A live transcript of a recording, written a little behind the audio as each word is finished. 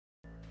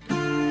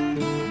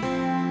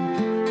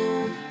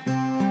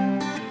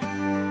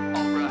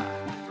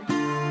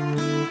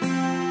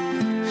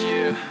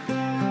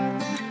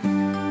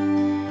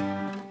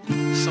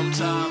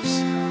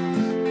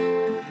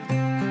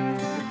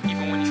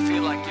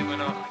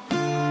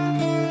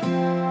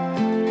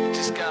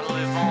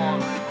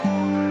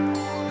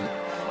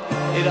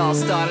all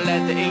started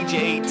at the age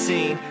of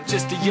 18.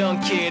 Just a young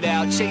kid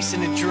out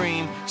chasing a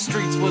dream.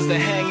 Streets was the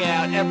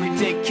hangout, every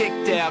day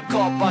kicked out.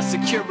 Caught by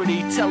security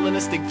telling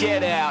us to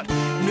get out.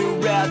 New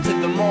route to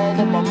the mall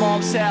or my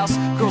mom's house.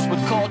 Girls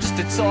would call just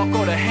to talk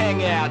or to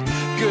hang out.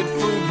 Good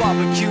food,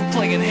 barbecue,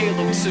 playing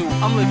Halo 2.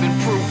 I'm living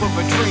proof of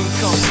a dream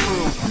come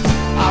true.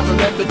 I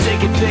remember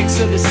taking pics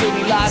of the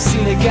city lights.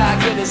 Seen a guy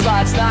get his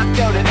lights knocked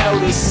out and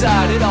out his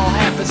side. It all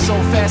happened so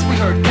fast we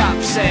heard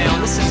cop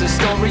sound. This is a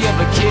story of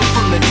a kid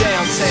from the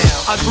downtown.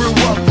 I grew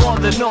up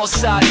on the north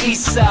side,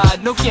 east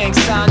side. No gang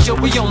signs, yo,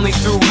 we only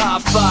threw high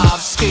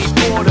fives.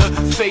 Skateboarder,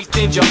 faith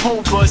in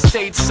Jehovah.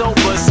 Stayed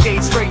sober,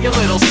 skate straight, your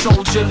little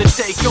soldier to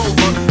take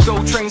over.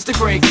 Go trains to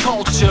great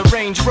culture,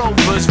 Range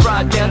Rovers.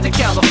 Ride down to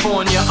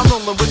California, I'm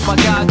rolling with my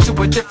guy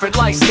to a different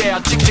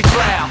lifestyle. Chick chick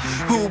wow,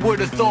 who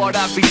would've thought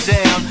I'd be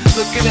down?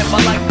 Looking at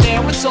my life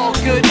now, it's all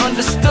good,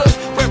 understood.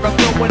 Where I'm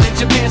going in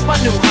Japan's my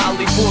new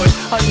Hollywood.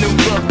 A new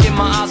look in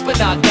my eyes, but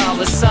not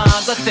dollar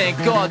signs. I thank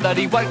God that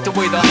he wiped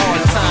away the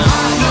hard times.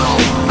 I know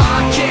I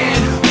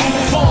can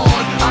move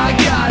on, I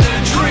gotta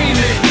dream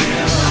it.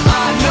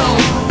 I know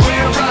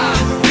where I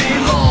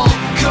belong,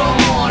 come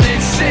on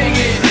and sing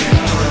it.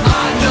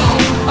 I know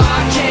I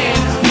can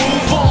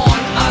move on,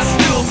 I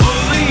still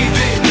believe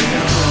it.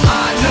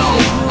 I know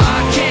I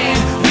can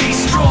be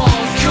strong,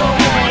 come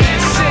on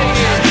and sing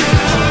it.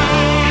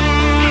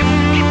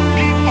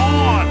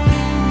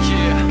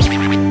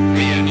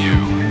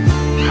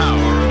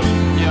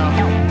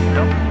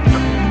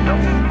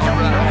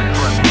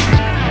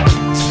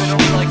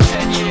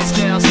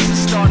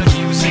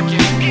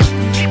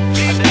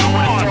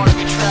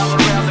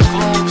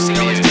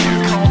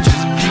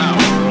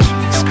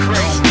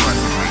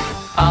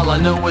 All I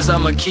know is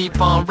I'ma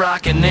keep on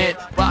rocking it.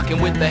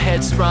 Rocking with the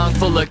headstrong,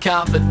 full of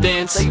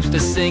confidence. I used to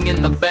sing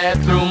in the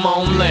bathroom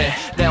only.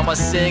 Now I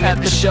sing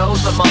at the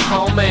shows of my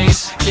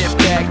homies. Get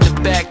back to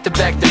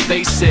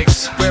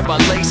basics. Where I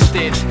laced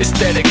it, it's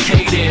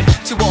dedicated.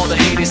 To all the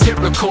haters, hit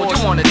record,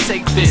 you wanna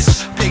take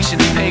this.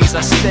 Patience pays,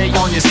 I stay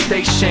on your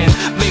station.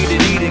 Made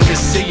it eating, cause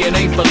seeing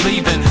ain't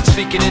believing.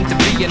 Speaking into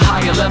being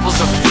higher levels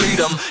of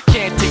freedom.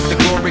 Can't take the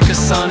glory, cause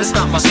son, it's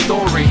not my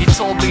story. He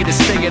told me to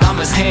say it, I'm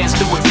his hands,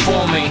 do it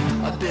for me.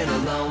 I've been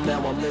alone,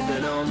 now I'm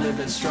living on,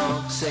 living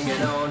strong.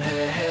 Singing on,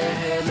 hey, hey,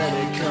 hey, let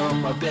it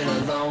come. I've been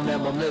alone,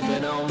 now I'm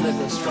living on,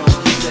 living strong.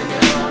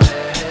 Singing on,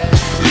 hey, hey,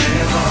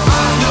 live on.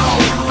 I know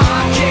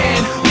I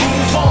can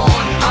move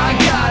on, I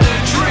gotta